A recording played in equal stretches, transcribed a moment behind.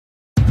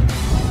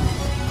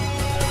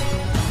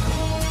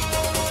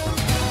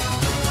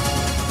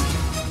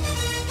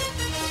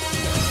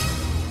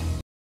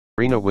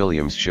Serena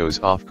Williams shows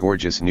off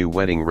gorgeous new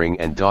wedding ring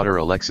and daughter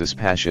Alexis'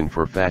 passion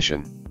for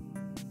fashion.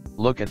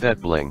 Look at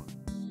that bling.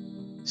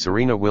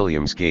 Serena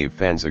Williams gave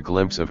fans a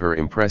glimpse of her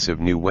impressive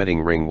new wedding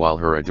ring while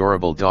her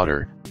adorable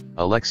daughter,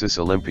 Alexis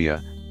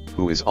Olympia,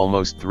 who is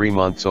almost 3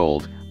 months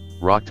old,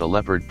 rocked a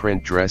leopard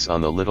print dress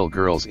on the little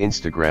girl's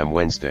Instagram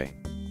Wednesday.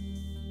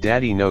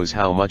 "Daddy knows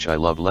how much I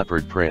love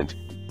leopard print,"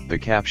 the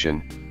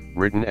caption,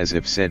 written as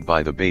if said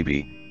by the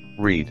baby,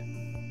 read.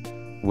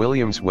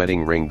 Williams'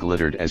 wedding ring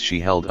glittered as she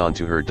held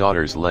onto her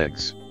daughter's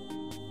legs.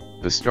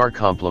 The star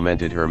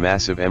complimented her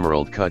massive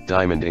emerald-cut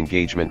diamond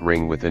engagement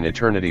ring with an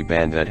eternity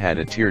band that had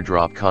a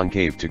teardrop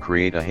concave to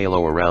create a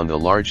halo around the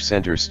large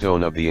center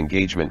stone of the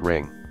engagement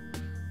ring.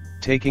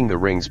 Taking the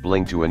ring's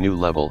bling to a new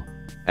level,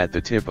 at the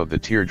tip of the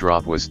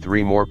teardrop was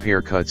 3 more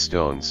pear-cut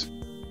stones.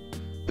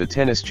 The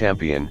tennis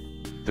champion,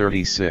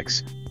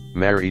 36,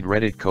 married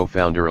Reddit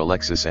co-founder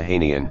Alexis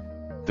Ohanian,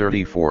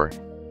 34,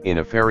 in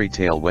a fairy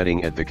tale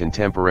wedding at the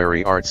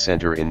Contemporary Arts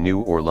Center in New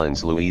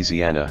Orleans,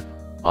 Louisiana,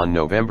 on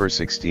November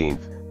 16,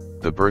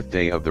 the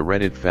birthday of the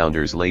Reddit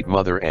founder's late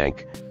mother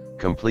Ank,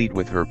 complete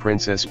with her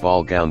princess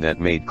ball gown that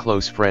made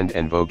close friend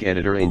and Vogue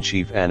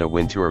editor-in-chief Anna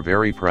Wintour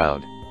very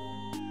proud.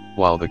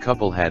 While the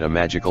couple had a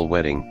magical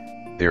wedding,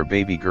 their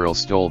baby girl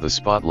stole the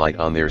spotlight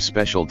on their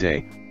special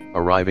day,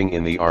 arriving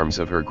in the arms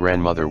of her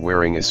grandmother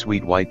wearing a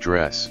sweet white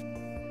dress.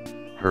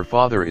 Her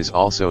father is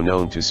also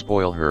known to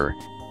spoil her,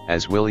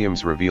 as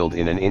Williams revealed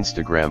in an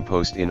Instagram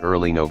post in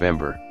early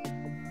November.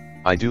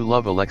 "I do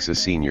love Alexis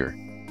Sr.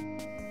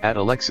 at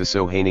Alexis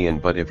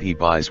Ohanian, but if he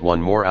buys one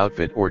more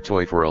outfit or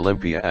toy for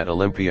Olympia at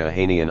Olympia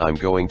Ohanian, I'm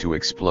going to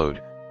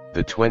explode,"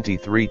 the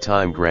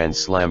 23-time Grand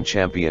Slam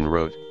champion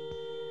wrote.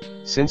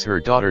 Since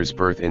her daughter's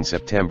birth in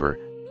September,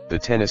 the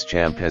tennis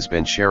champ has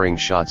been sharing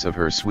shots of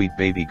her sweet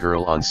baby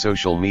girl on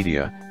social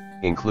media,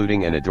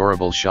 including an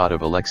adorable shot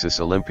of Alexis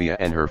Olympia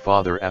and her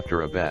father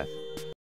after a bath.